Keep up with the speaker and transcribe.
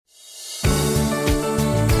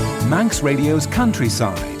Manx Radio's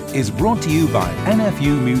Countryside is brought to you by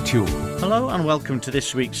NFU Mutual. Hello and welcome to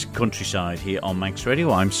this week's Countryside here on Manx Radio.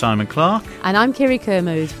 I'm Simon Clark. And I'm Kiri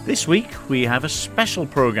Kermode. This week we have a special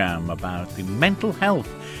programme about the mental health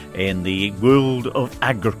in the world of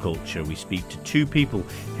agriculture. We speak to two people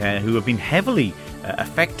who have been heavily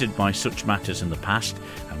affected by such matters in the past,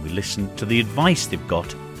 and we listen to the advice they've got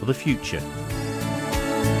for the future.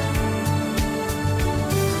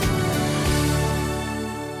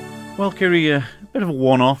 Well, Kiri, a bit of a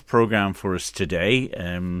one-off programme for us today,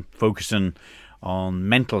 focusing on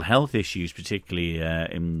mental health issues, particularly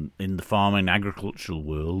in the farming and agricultural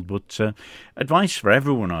world, but advice for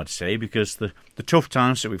everyone, I'd say, because the tough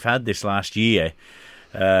times that we've had this last year,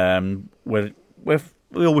 we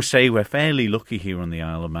always say we're fairly lucky here on the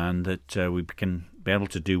Isle of Man that we can be able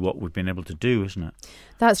to do what we've been able to do, isn't it?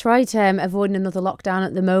 That's right, avoiding another lockdown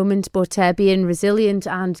at the moment, but being resilient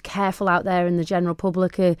and careful out there in the general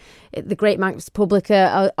public. The Great Manx public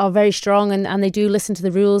are very strong and they do listen to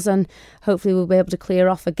the rules, and hopefully we'll be able to clear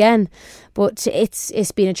off again. But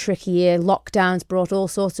it's been a tricky year. Lockdowns brought all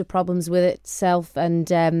sorts of problems with itself,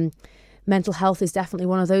 and mental health is definitely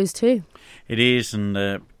one of those too. It is, and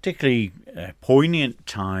particularly poignant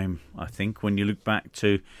time, I think, when you look back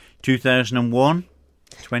to 2001,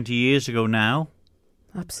 20 years ago now.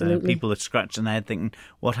 Absolutely. People are scratching their head thinking,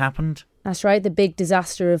 what happened? That's right, the big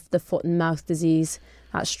disaster of the foot and mouth disease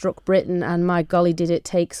that struck Britain, and my golly did it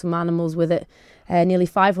take some animals with it. Nearly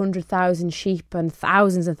 500,000 sheep and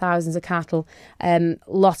thousands of cattle.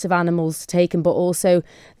 Lots of animals taken, but also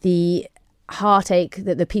the heartache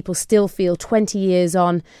that the people still feel 20 years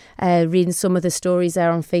on, reading some of the stories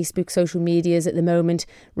there on Facebook, social medias at the moment,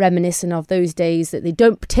 reminiscent of those days that they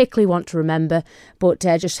don't particularly want to remember, but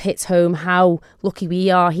just hits home how lucky we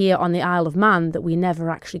are here on the Isle of Man that we never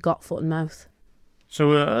actually got foot and mouth.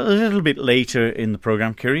 So a little bit later in the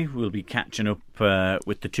programme, Kiri, we'll be catching up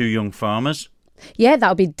with the two young farmers. Yeah,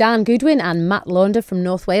 that'll be Dan Goodwin and Matt Launder from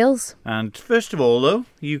North Wales. And first of all, though,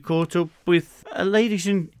 you caught up with a lady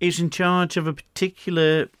who is in charge of a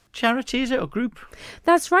particular charity, is it, or group?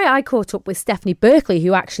 That's right, I caught up with Stephanie Berkeley,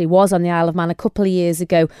 who actually was on the Isle of Man a couple of years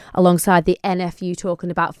ago alongside the NFU talking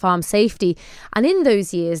about farm safety. And in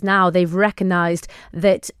those years now, they've recognised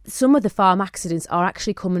that some of the farm accidents are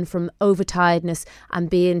actually coming from overtiredness and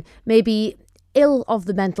being maybe ill of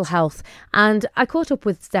the mental health. And I caught up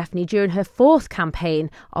with Stephanie during her fourth campaign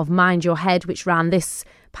of Mind Your Head, which ran this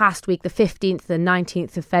past week, the 15th and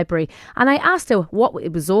 19th of February. And I asked her what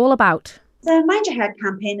it was all about. The Mind Your Head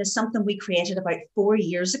campaign is something we created about 4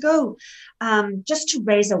 years ago, just to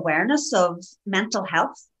raise awareness of mental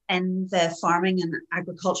health in the farming and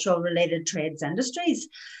agricultural related trades industries.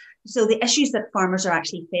 So the issues that farmers are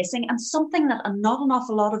actually facing, and something that not an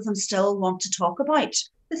awful lot of them still want to talk about.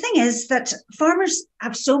 The thing is that farmers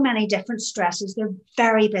have so many different stresses. They're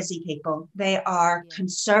very busy people. They are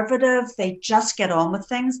conservative. They just get on with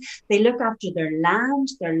things. They look after their land,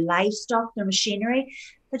 their livestock, their machinery.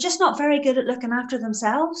 They're just not very good at looking after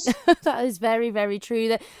themselves. That is very, very true.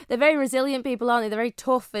 They're very resilient people, aren't they? They're very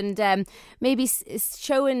tough, and maybe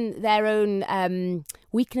showing their own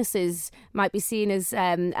weaknesses might be seen as a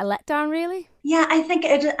letdown, really. Yeah, I think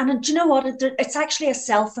it, and do you know what? It's actually a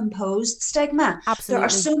self-imposed stigma. Absolutely. There are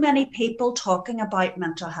so many people talking about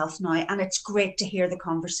mental health now, and it's great to hear the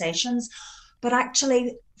conversations. But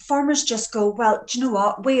actually, farmers just go, well, do you know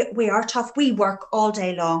what? We are tough. We work all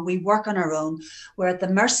day long. We work on our own. We're at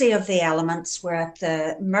the mercy of the elements. We're at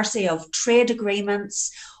the mercy of trade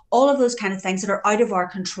agreements, all of those kind of things that are out of our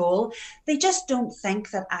control. They just don't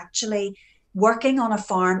think that actually working on a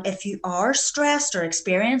farm, if you are stressed or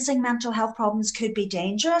experiencing mental health problems, could be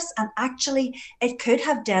dangerous, and actually it could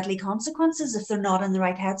have deadly consequences if they're not in the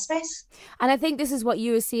right headspace. And I think this is what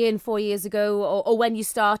you were seeing 4 years ago, or when you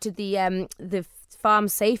started the Farm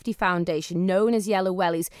Safety Foundation, known as Yellow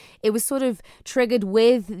Wellies. It was sort of triggered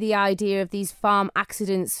with the idea of these farm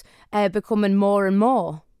accidents becoming more and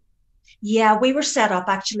more. Yeah, we were set up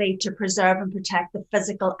actually to preserve and protect the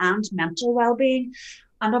physical and mental well-being.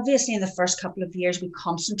 And obviously in the first couple of years, we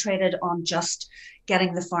concentrated on just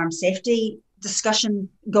getting the farm safety discussion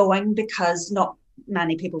going, because not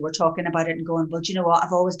many people were talking about it and going, well, do you know what?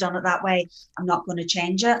 I've always done it that way. I'm not going to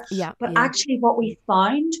change it. But actually what we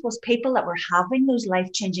found was people that were having those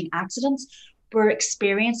life-changing accidents were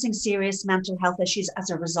experiencing serious mental health issues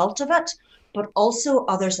as a result of it. But also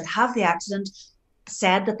others that have the accident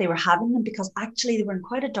said that they were having them because actually they were in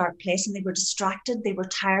quite a dark place and they were distracted. They were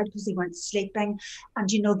tired because they weren't sleeping. And,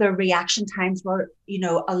 their reaction times were,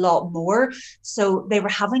 a lot more. So they were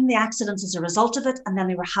having the accidents as a result of it. And then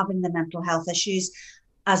they were having the mental health issues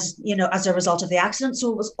as a result of the accident.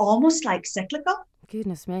 So it was almost like cyclical.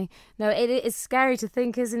 Goodness me. No, it is scary to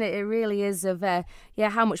think, isn't it? It really is, of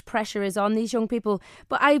how much pressure is on these young people.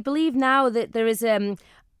 But I believe now that there is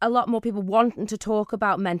a lot more people wanting to talk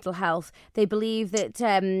about mental health. They believe that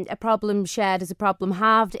a problem shared is a problem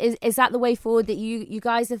halved. Is that the way forward that you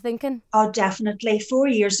guys are thinking? Oh, definitely. 4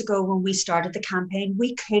 years ago when we started the campaign,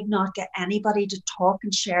 we could not get anybody to talk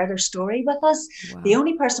and share their story with us. Wow. The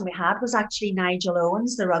only person we had was actually Nigel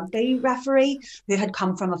Owens, the rugby referee, who had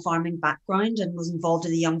come from a farming background and was involved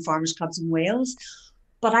in the Young Farmers Clubs in Wales.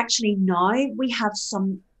 But actually now we have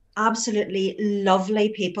some absolutely lovely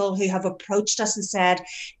people who have approached us and said,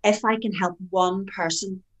 if I can help one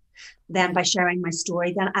person, then by sharing my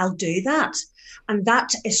story, then I'll do that. And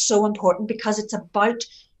that is so important, because it's about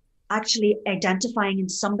actually identifying in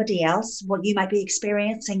somebody else what you might be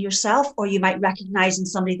experiencing yourself, or you might recognize in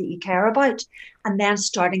somebody that you care about, and then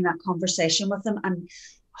starting that conversation with them and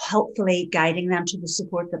hopefully guiding them to the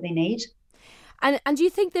support that they need. And do you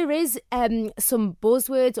think there is some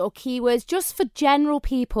buzzwords or keywords just for general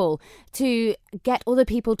people to get other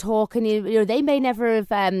people talking? You know, they may never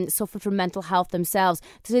have suffered from mental health themselves,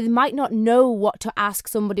 so they might not know what to ask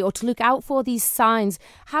somebody or to look out for these signs.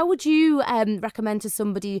 How would you recommend to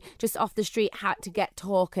somebody just off the street how to get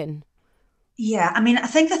talking? Yeah, I mean, I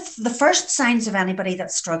think that the first signs of anybody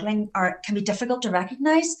that's struggling can be difficult to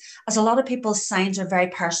recognise, as a lot of people's signs are very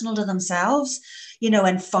personal to themselves. You know,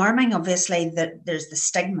 in farming, obviously, that there's the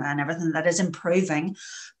stigma and everything that is improving,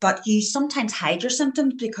 but you sometimes hide your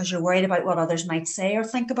symptoms because you're worried about what others might say or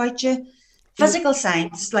think about you. Physical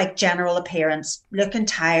signs like general appearance, looking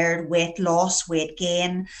tired, weight loss, weight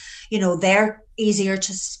gain, you know, they're easier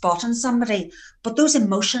to spot in somebody. But those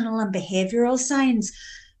emotional and behavioural signs,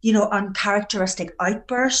 you know, uncharacteristic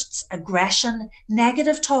outbursts, aggression,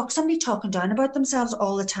 negative talk, somebody talking down about themselves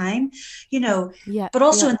all the time, you know, but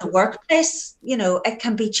also in the workplace, you know, it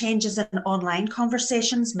can be changes in online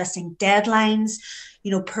conversations, missing deadlines, you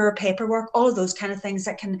know, poor paperwork, all of those kind of things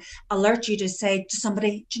that can alert you to say to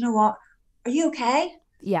somebody, do you know what, are you okay?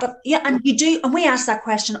 Yeah. But and you do, and we ask that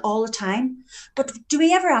question all the time, but do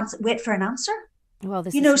we ever wait for an answer? Well,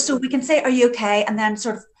 so we can say, are you okay? And then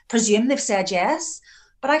sort of presume they've said yes.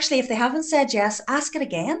 But actually, if they haven't said yes, ask it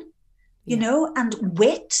again, you know, and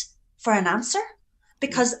wait for an answer,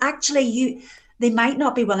 because actually they might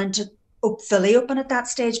not be willing to fully open at that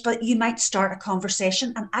stage, but you might start a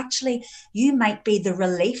conversation, and actually you might be the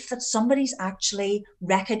relief that somebody's actually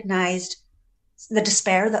recognised the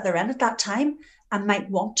despair that they're in at that time and might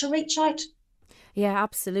want to reach out. Yeah,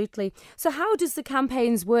 absolutely. So how does the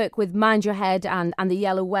campaigns work with Mind Your Head and the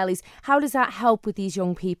Yellow Wellies? How does that help with these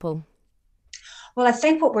young people? Well, I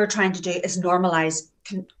think what we're trying to do is normalise,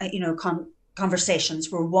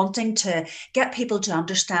 conversations. We're wanting to get people to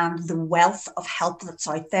understand the wealth of help that's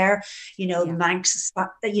out there. You know, Manx,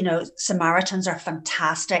 Samaritans are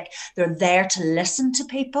fantastic. They're there to listen to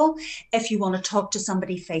people. If you want to talk to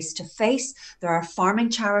somebody face to face, there are farming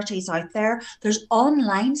charities out there. There's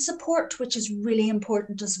online support, which is really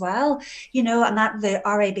important as well. You know, and that the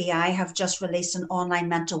RABI have just released an online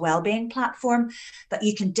mental wellbeing platform that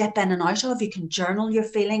you can dip in and out of. You can journal your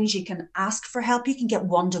feelings. You can ask for help. You can get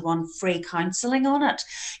one-to-one free counselling on it,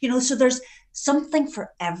 you know, so there's something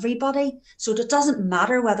for everybody. So it doesn't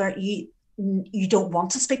matter whether you don't want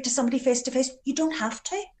to speak to somebody face to face, you don't have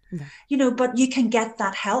to, you know, but you can get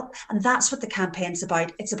that help. And that's what the campaign's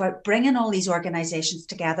about. It's about bringing all these organisations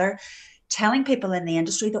together, telling people in the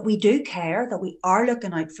industry that we do care, that we are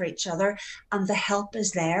looking out for each other, and the help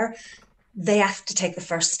is there. They have to take the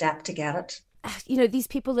first step to get it. You know, these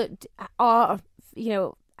people that are, you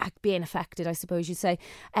know, being affected, I suppose you'd say.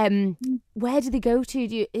 Where do they go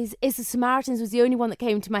to? Is the Samaritans was the only one that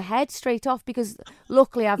came to my head straight off, because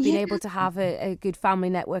luckily I've been able to have a good family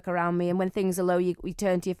network around me, and when things are low you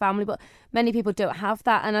turn to your family, but many people don't have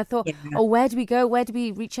that. And I thought, where do we go? Where do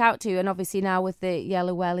we reach out to? And obviously now with the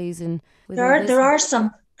Yellow Wellies and there are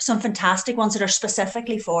some fantastic ones that are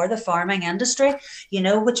specifically for the farming industry, you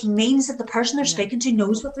know, which means that the person they're speaking to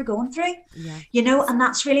knows what they're going through, you know, and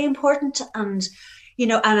that's really important. And you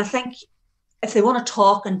know, and I think if they want to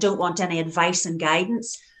talk and don't want any advice and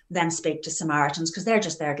guidance, then speak to Samaritans, because they're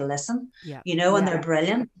just there to listen, you know, and they're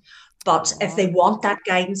brilliant. But if they want that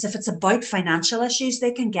guidance, if it's about financial issues,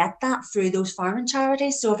 they can get that through those farming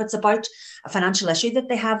charities. So if it's about a financial issue that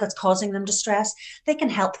they have that's causing them distress, they can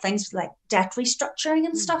help things like debt restructuring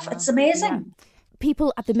and stuff. It's amazing.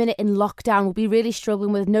 People at the minute in lockdown will be really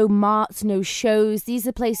struggling with no marts, no shows. These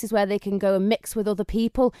are places where they can go and mix with other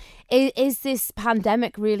people. Is this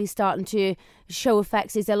pandemic really starting to show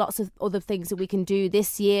effects? Is there lots of other things that we can do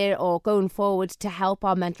this year or going forward to help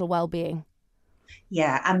our mental well-being?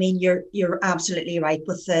 Yeah, I mean, you're absolutely right.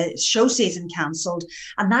 With the show season cancelled,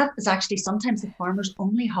 and that is actually sometimes the farmers'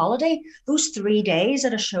 only holiday. Those 3 days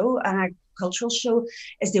at a show, an agricultural show,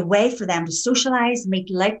 is the way for them to socialise, meet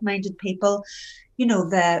like-minded people. You know,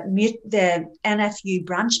 the NFU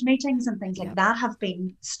branch meetings and things like that have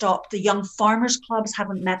been stopped. The young farmers clubs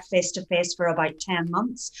haven't met face to face for about 10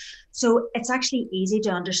 months. So it's actually easy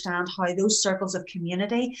to understand how those circles of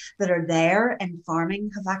community that are there in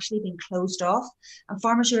farming have actually been closed off. And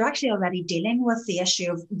farmers who are actually already dealing with the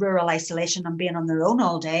issue of rural isolation and being on their own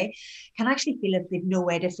all day can actually feel that they've no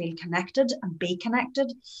way to feel connected and be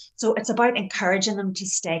connected. So it's about encouraging them to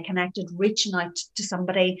stay connected, reaching out to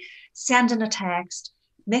somebody, sending a text,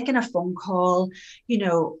 making a phone call,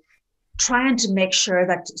 trying to make sure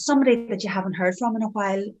that somebody that you haven't heard from in a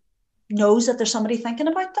while knows that there's somebody thinking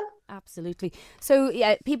about them. Absolutely. So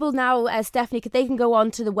yeah, people now, Stephanie, they can go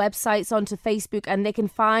onto the websites, onto Facebook, and they can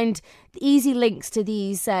find easy links to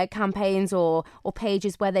these campaigns or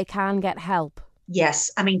pages where they can get help. Yes,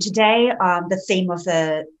 I mean today the theme of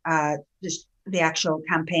the actual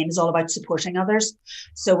campaign is all about supporting others.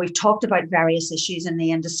 So we've talked about various issues in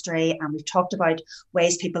the industry, and we've talked about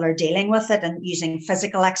ways people are dealing with it and using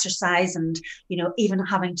physical exercise and, even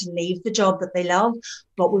having to leave the job that they love.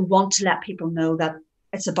 But we want to let people know that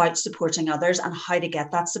it's about supporting others and how to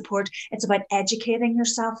get that support. It's about educating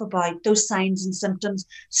yourself about those signs and symptoms,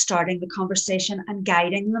 starting the conversation and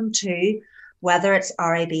guiding them to whether it's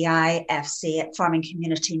RABI, FC, Farming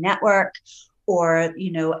Community Network, or,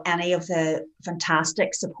 any of the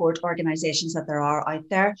fantastic support organisations that there are out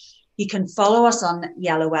there. You can follow us on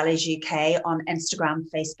Yellow Wellies UK on Instagram,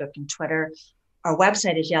 Facebook and Twitter. Our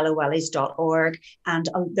website is yellowwellies.org, and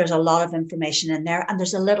there's a lot of information in there. And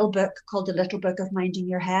there's a little book called The Little Book of Minding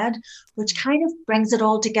Your Head, which kind of brings it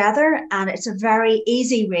all together. And it's a very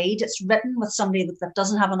easy read. It's written with somebody that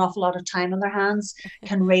doesn't have an awful lot of time on their hands,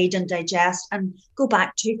 can read and digest and go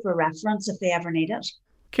back to for reference if they ever need it.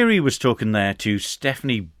 Kiri was talking there to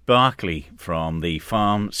Stephanie Barclay from the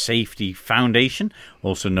Farm Safety Foundation,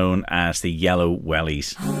 also known as the Yellow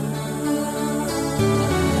Wellies.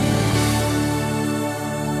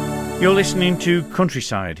 You're listening to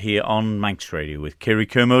Countryside here on Manx Radio with Kiri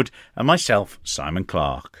Kermode and myself, Simon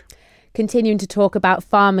Clark. Continuing to talk about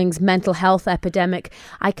farming's mental health epidemic,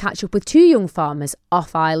 I catch up with two young farmers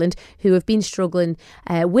off island who have been struggling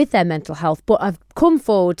with their mental health, but have come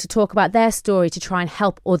forward to talk about their story to try and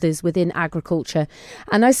help others within agriculture.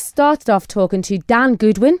 And I started off talking to Dan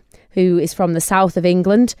Goodwin, who is from the south of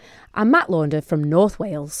England, and Matt Launder from North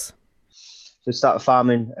Wales. So I started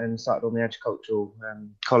farming and started on the agricultural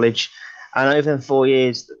college. And over 4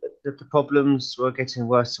 years, the problems were getting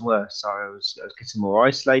worse and worse. So I was getting more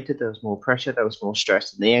isolated, there was more pressure, there was more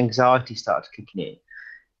stress, and the anxiety started kicking in.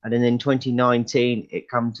 And then in 2019, it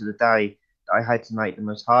came to the day that I had to make the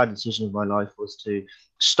most hard decision of my life, was to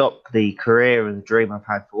stop the career and the dream I've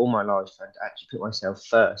had for all my life and actually put myself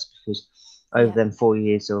first. Because over them 4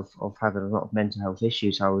 years of having a lot of mental health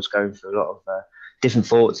issues, I was going through a lot of different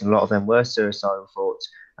thoughts, and a lot of them were suicidal thoughts.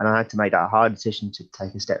 And I had to make that hard decision to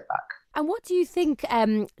take a step back. And what do you think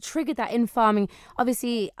triggered that in farming?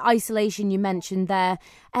 Obviously, isolation you mentioned there.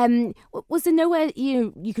 Was there nowhere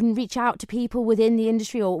you can reach out to people within the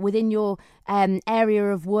industry or within your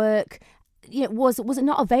area of work? Was it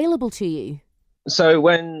not available to you? So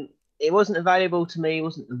when it wasn't available to me, it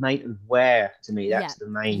wasn't made aware to me. That's the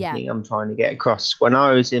main thing I'm trying to get across. When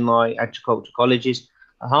I was in my agricultural colleges,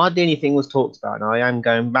 hardly anything was talked about. And I am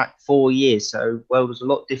going back 4 years, so the world was a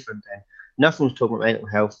lot different then. Nothing was talking about mental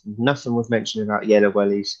health. Nothing was mentioned about Yellow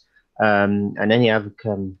Wellies and any other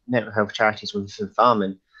mental health charities within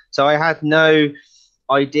farming. So I had no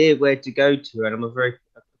idea where to go to, and I'm a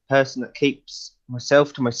person that keeps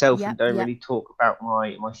myself to myself and don't really talk about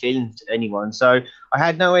my feelings to anyone. So I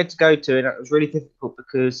had nowhere to go to, and it was really difficult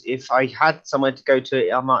because if I had somewhere to go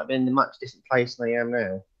to, I might have been in a much different place than I am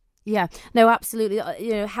now. Yeah, no, absolutely.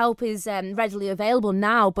 Help is readily available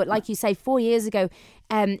now, but like you say, 4 years ago,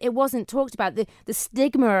 it wasn't talked about, the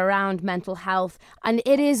stigma around mental health, and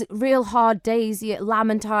it is real hard days,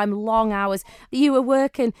 lambing time, long hours. You were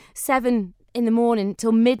working 7 in the morning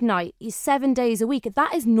till midnight, 7 days a week.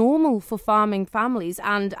 That is normal for farming families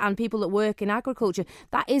and people that work in agriculture.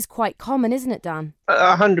 That is quite common, isn't it, Dan?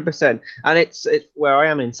 100%. And it's where I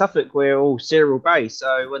am in Suffolk, we're all cereal based.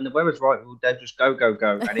 So when the weather's right, they'll just go.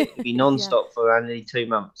 And it can be non-stop for only 2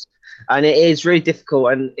 months. And it is really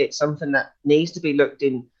difficult. And it's something that needs to be looked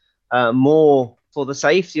in more for the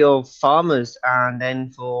safety of farmers and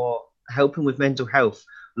then for helping with mental health.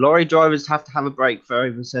 Lorry drivers have to have a break for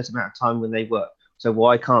over a certain amount of time when they work. So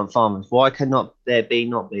why can't farmers? Why cannot there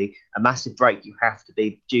not be a massive break? You have to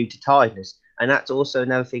be due to tiredness. And that's also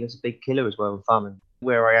another thing that's a big killer as well in farming.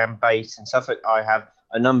 Where I am based in Suffolk, I have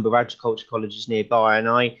a number of agriculture colleges nearby,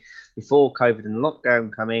 and before COVID and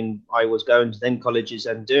lockdown come in, I was going to them colleges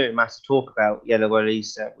and doing massive talk about yellow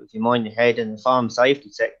wellies with your mind ahead and the farm safety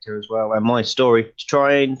sector as well, and my story, to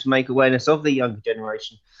try and to make awareness of the younger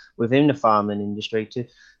generation within the farming industry, to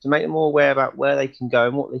make them more aware about where they can go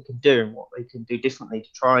and what they can do and what they can do differently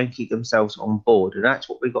to try and keep themselves on board. And that's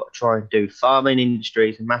what we've got to try and do. Farming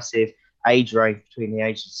industry is a massive age range between the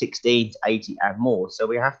ages of 16 to 80 and more. So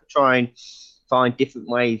we have to try and find different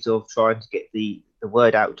ways of trying to get the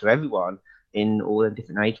word out to everyone in all the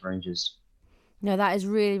different age ranges. No, that is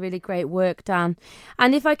really, really great work, Dan.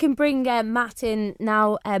 And if I can bring Matt in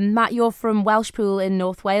now. Matt, you're from Welshpool in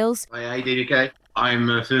North Wales. Hi, DDK. I'm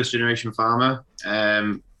a first-generation farmer.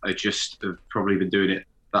 I just have probably been doing it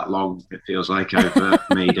that long, it feels like. I've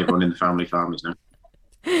made everyone in the family farmers now.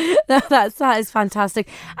 That is fantastic.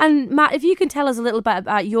 And Matt, if you can tell us a little bit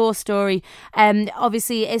about your story.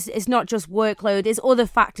 Obviously it's not just workload, it's other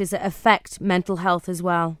factors that affect mental health as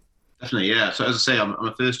well. Definitely, yeah. So as I say, I'm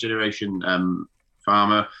a first generation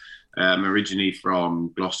farmer. I'm originally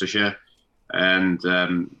from Gloucestershire, and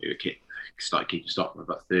started keeping stock when I was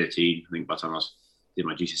about 13. I think by the time I did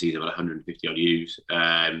my GCSEs, about 150 odd ewes,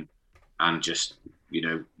 and just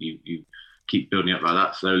you keep building up like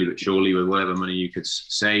that slowly but surely with whatever money you could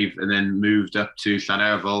save, and then moved up to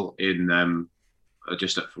Llanelfel in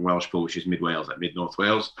just up from Welshpool, which is mid Wales, like mid North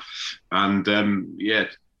Wales, and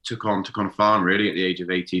took on a farm really at the age of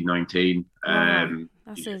 18, 19.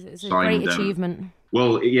 It's a great achievement.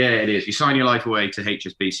 Well, yeah, it is. You sign your life away to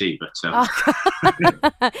HSBC, but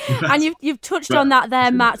and you've touched on that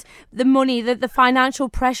there, Matt. The money, the financial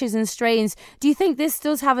pressures and strains. Do you think this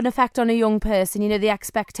does have an effect on a young person? The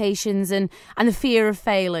expectations and the fear of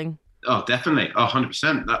failing. Oh, definitely.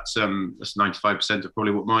 100%. That's 95% of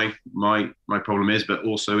probably what my problem is, but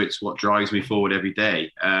also it's what drives me forward every day.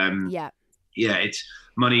 It's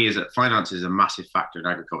finance is a massive factor in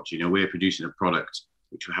agriculture. We're producing a product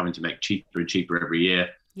which we're having to make cheaper and cheaper every year.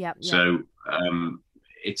 So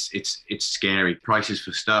it's scary. Prices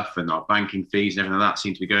for stuff and our banking fees and everything like that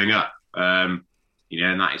seem to be going up. And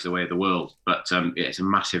that is the way of the world. But it's a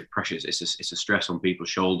massive pressure. It's a stress on people's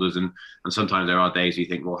shoulders. And sometimes there are days you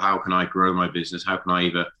think, well, how can I grow my business? How can I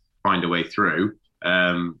either find a way through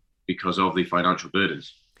because of the financial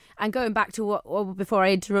burdens? And going back to what before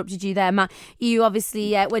I interrupted you there, Matt, you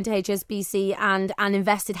obviously went to HSBC and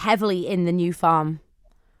invested heavily in the new farm.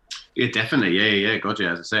 Yeah, definitely. Yeah. God,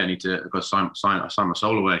 yeah. As I say, I've got to sign my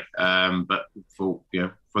soul away. But for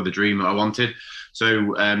the dream that I wanted.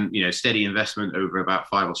 So, steady investment over about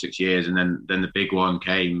 5 or 6 years, and then the big one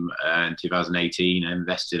came in 2018. I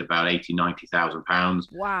invested about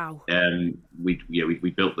 £90,000. Wow. We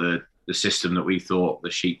built the system that we thought, the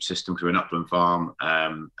sheep system, to an upland farm,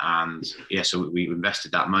 so we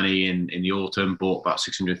invested that money in the autumn, bought about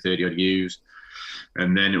 630 odd ewes,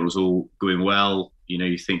 and then it was all going well.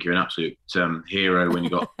 You think you're an absolute hero when you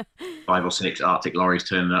got 5 or 6 Arctic lorries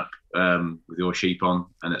turning up with your sheep on,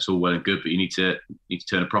 and it's all well and good, but you need to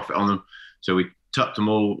turn a profit on them. So we tucked them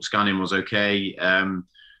all. Scanning was okay, then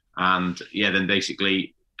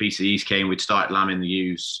basically PCEs came. We'd started lambing the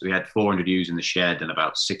ewes. We had 400 ewes in the shed and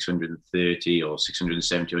about 630 or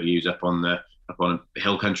 670 odd ewes up on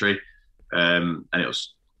hill country, and it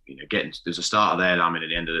was there's a starter there lambing at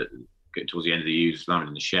the end of getting towards the end of the ewes lambing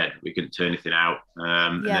in the shed. We couldn't turn anything out,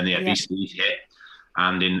 and then PCEs hit,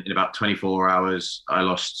 and in about 24 hours I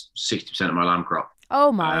lost 60% of my lamb crop.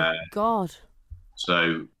 Oh my God.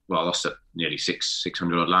 So I lost nearly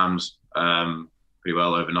 600 odd lambs pretty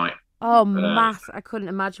well overnight. Oh, Matt, I couldn't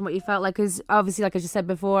imagine what you felt like, because obviously, like I just said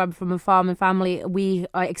before, I'm from a farming family. We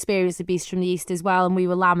experienced the beast from the east as well, and we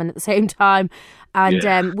were lambing at the same time,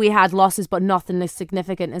 and we had losses, but nothing as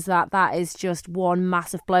significant as that. That is just one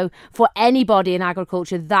massive blow for anybody in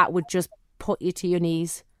agriculture. That would just put you to your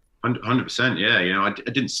knees. 100%, yeah. I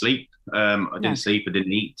didn't sleep. I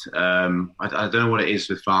didn't eat. I don't know what it is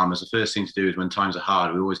with farmers. The first thing to do is when times are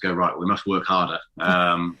hard, we always go, right, we must work harder.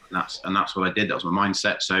 And that's what I did. That was my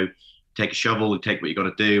mindset. So take a shovel, take what you got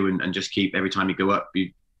to do, and just keep, every time you go up,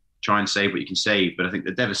 you try and save what you can save. But I think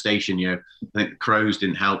the devastation, I think the crows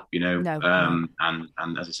didn't help, No.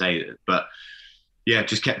 And as I say, but yeah,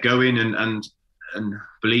 just kept going and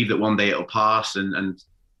believe that one day it'll pass. And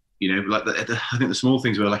I think the small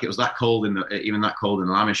things were like, it was that cold in the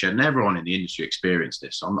lambing shed, and everyone in the industry experienced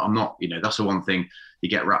this. I'm not, that's the one thing you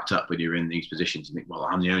get wrapped up when you're in these positions and think, well,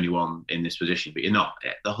 I'm the only one in this position, but you're not.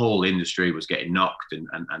 The whole industry was getting knocked and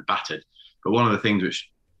battered. But one of the things which,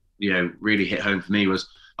 really hit home for me was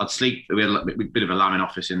I'd sleep. We had a bit of a lambing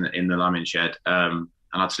office in the lambing shed, and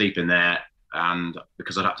I'd sleep in there, and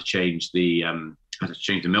because I'd have to change the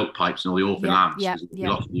milk pipes and all the orphan lambs because we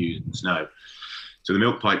lost ewes in the snow. So the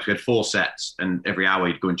milk pipes, we had 4 sets, and every hour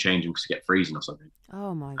you'd go and change them because they get freezing or something.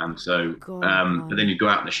 Oh my! And so, God, but then you go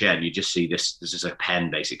out in the shed and you just see this. This is a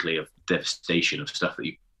pen basically of devastation of stuff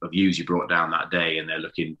of ewes you brought down that day, and they're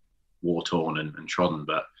looking war torn and trodden.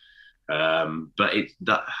 But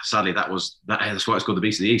sadly that's why it's called the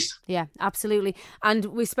Beast of the East. Yeah, absolutely. And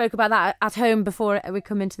we spoke about that at home before we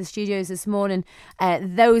come into the studios this morning.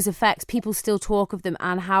 Those effects, people still talk of them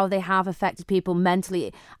and how they have affected people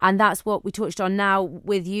mentally. And that's what we touched on now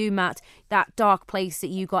with you, Matt, that dark place that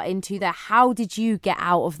you got into there. How did you get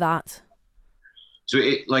out of that? So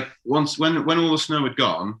once when all the snow had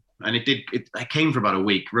gone, and it came for about a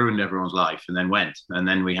week, ruined everyone's life, and then went. And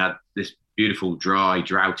then we had this beautiful, dry,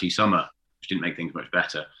 droughty summer, which didn't make things much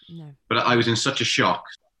better. No. But I was in such a shock,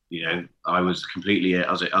 I was completely,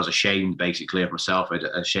 I was ashamed basically of myself. I was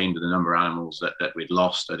ashamed of the number of animals that we'd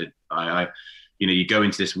lost. You go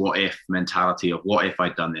into this what if mentality of what if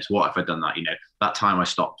I'd done this, what if I'd done that. That time I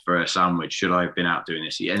stopped for a sandwich, should I have been out doing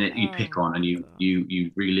this? And you pick on and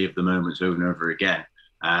you relive the moments over and over again.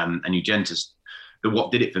 And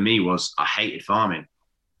what did it for me was I hated farming.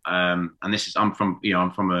 And I'm from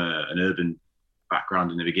an urban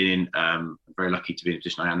background in the beginning. I'm very lucky to be in the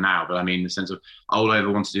position I am now. But I mean, in the sense of all I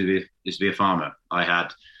ever wanted to do is be a farmer. I had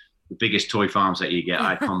the biggest toy farms that you get. I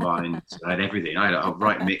had combines, I had everything. I had a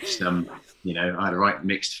right mixed, I had a right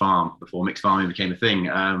mixed farm before mixed farming became a thing.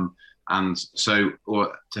 And so,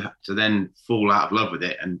 to then fall out of love with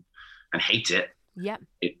it and hate it. Yeah.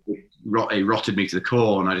 It rotted me to the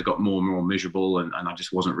core, and I just got more and more miserable, and I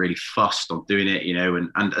just wasn't really fussed on doing it,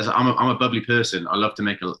 and as I'm a bubbly person, I love to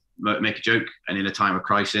make a joke, and in a time of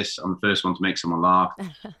crisis, I'm the first one to make someone laugh.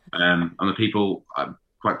 I'm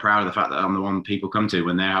quite proud of the fact that I'm the one people come to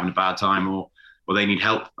when they're having a bad time or they need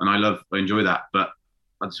help, and I enjoy that, but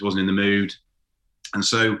I just wasn't in the mood. And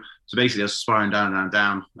so basically I was spiraling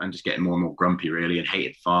down and just getting more and more grumpy really, and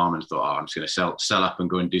hated the farm, and thought, I'm just going to sell up and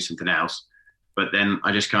go and do something else. But then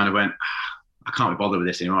I just kind of went, I can't be bothered with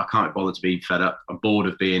this anymore. I can't be bothered to be fed up. I'm bored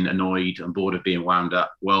of being annoyed. I'm bored of being wound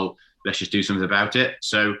up. Well, let's just do something about it.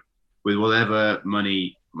 So with whatever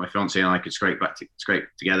money my fiance and I could scrape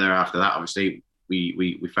together after that, obviously,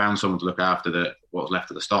 we found someone to look after what was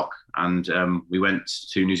left of the stock. And we went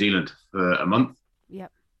to New Zealand for a month.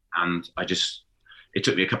 Yep. And it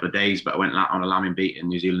took me a couple of days, but I went on a lambing beat in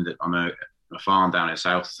New Zealand on a farm down in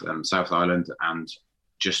South Island, and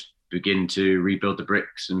just begin to rebuild the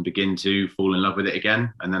bricks and begin to fall in love with it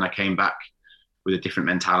again. And then I came back with a different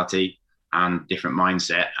mentality and different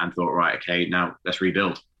mindset and thought, right, okay, now let's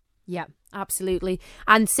rebuild. Yeah, absolutely.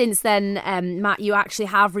 And since then, Matt, you actually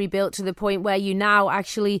have rebuilt to the point where you now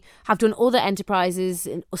actually have done other enterprises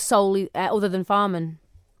solely other than farming.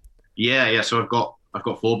 Yeah. So I've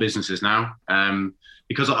got 4 businesses now,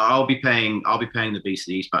 because I'll be paying the Beast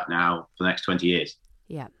of the East back now for the next 20 years.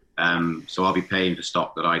 Yeah. So I'll be paying for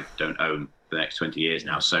stock that I don't own for the next 20 years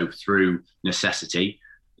now. So through necessity,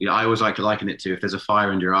 I always like to liken it to, if there's a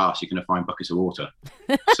fire under your arse, you're going to find buckets of water.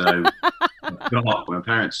 So my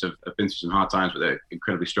parents have been through some hard times, but they're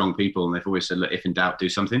incredibly strong people, and they've always said, look, if in doubt, do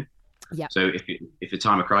something. Yeah. So if a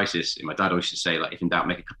time of crisis, my dad always used to say, like, if in doubt,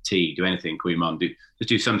 make a cup of tea, do anything, call your mum, just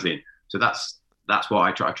do something. So that's what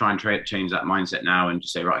I try and change that mindset now, and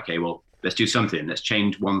just say, right, okay, well, let's do something. Let's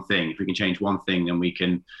change one thing. If we can change one thing, then we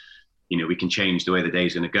can change the way the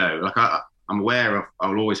day's going to go. Like I'm aware of, I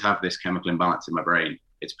will always have this chemical imbalance in my brain.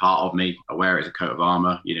 It's part of me. I wear it as a coat of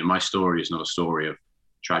armor. My story is not a story of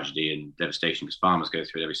tragedy and devastation, because farmers go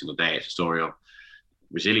through it every single day. It's a story of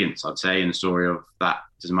resilience, I'd say, and a story of that.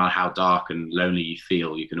 It doesn't matter how dark and lonely you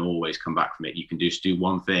feel, you can always come back from it. You can just do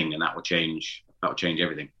one thing, and that will change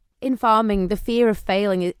everything. In farming, the fear of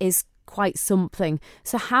failing is quite something.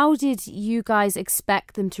 So how did you guys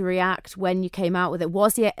expect them to react when you came out with it?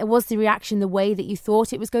 Was the reaction the way that you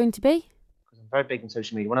thought it was going to be? I'm very big on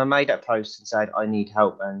social media. When I made that post and said I need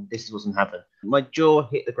help and this wasn't happening, my jaw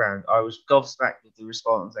hit the ground. I was gobsmacked with the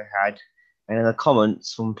response I had, and then the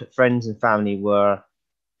comments from friends and family were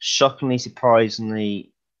shockingly,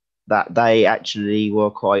 surprisingly, that they actually were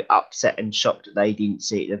quite upset and shocked that they didn't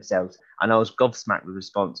see it themselves. And I was gobsmacked with the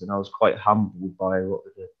response, and I was quite humbled by what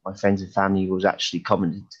my friends and family was actually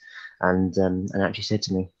commented and actually said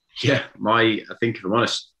to me. Yeah, I think if I'm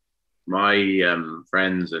honest, my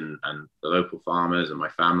friends and the local farmers and my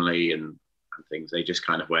family and things, they just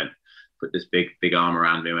kind of put this big arm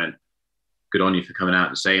around me and went, good on you for coming out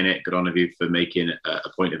and saying it. Good on you for making a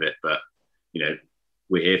point of it. But,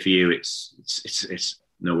 we're here for you. It's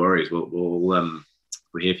no worries.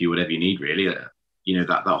 We're here for you, whatever you need, really.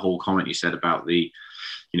 That whole comment you said about the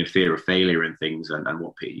fear of failure and things, and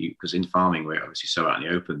what because in farming we're obviously so out in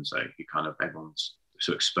the open, so you kind of everyone's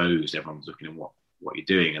so exposed, everyone's looking at what you're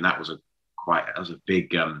doing, and that was a big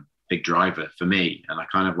driver for me. And I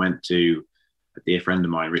kind of went to a dear friend of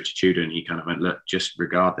mine, Richard Tudor, and he kind of went, look, just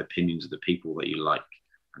regard the opinions of the people that you like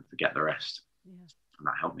and forget the rest. Yeah. And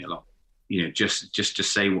that helped me a lot.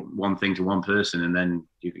 Just say one thing to one person, and then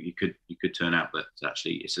you could turn out that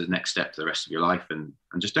actually it's the next step to the rest of your life, and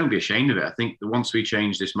just don't be ashamed of it. I think that once we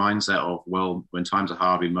change this mindset of, well, when times are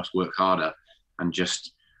hard, we must work harder, and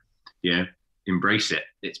just embrace it.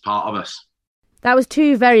 It's part of us. That was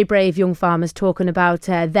two very brave young farmers talking about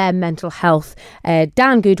their mental health.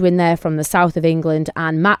 Dan Goodwin there from the south of England,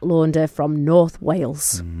 and Matt Launder from North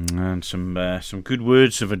Wales. And some good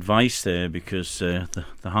words of advice there, because the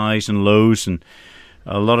highs and lows, and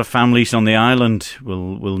a lot of families on the island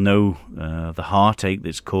will know the heartache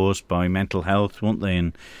that's caused by mental health, won't they?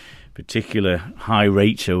 And particular high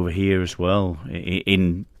rates over here as well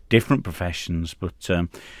in different professions, but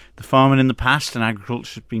the farming in the past and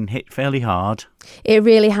agriculture has been hit fairly hard. It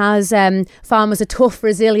really has. Farmers are tough,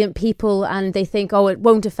 resilient people, and they think, oh, it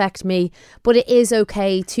won't affect me. But it is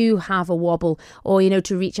okay to have a wobble, or,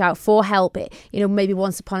 to reach out for help. Maybe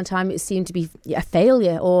once upon a time it seemed to be a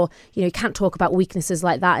failure, or, you can't talk about weaknesses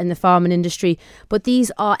like that in the farming industry. But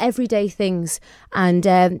these are everyday things,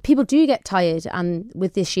 and people do get tired. And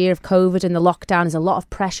with this year of COVID and the lockdown, there's a lot of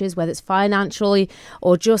pressures, whether it's financially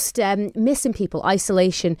or just missing people,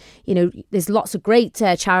 isolation. There's lots of great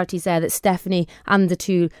charities there that Stephanie and the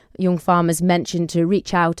two young farmers mentioned, to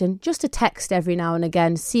reach out and just to text every now and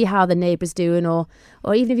again, see how the neighbour's doing, or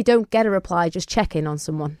even if you don't get a reply, just check in on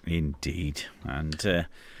someone. Indeed. And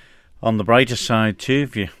on the brighter side too,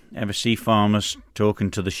 if you ever see farmers talking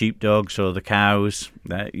to the sheepdogs or the cows,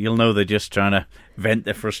 you'll know they're just trying to vent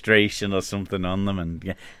their frustration or something on them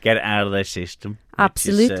and get it out of their system.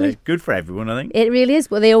 Absolutely. Which is, good for everyone, I think. It really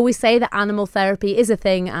is. Well, they always say that animal therapy is a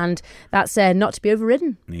thing, and that's not to be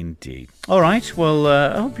overridden. Indeed. All right. Well,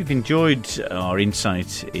 I hope you've enjoyed our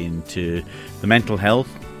insight into the mental health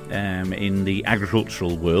in the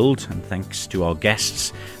agricultural world, and thanks to our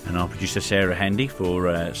guests and our producer Sarah Hendy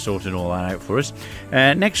for sorting all that out for us.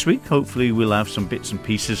 Next week, hopefully, we'll have some bits and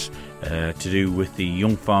pieces to do with the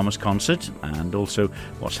Young Farmers Concert, and also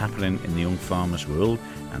what's happening in the Young Farmers world,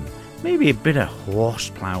 and maybe a bit of horse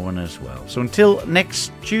ploughing as well. So until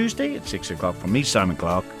next Tuesday at 6 o'clock, from me, Simon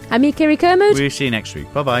Clark. I'm me, Kiri Kermode. We'll see you next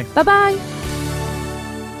week. Bye-bye. Bye-bye.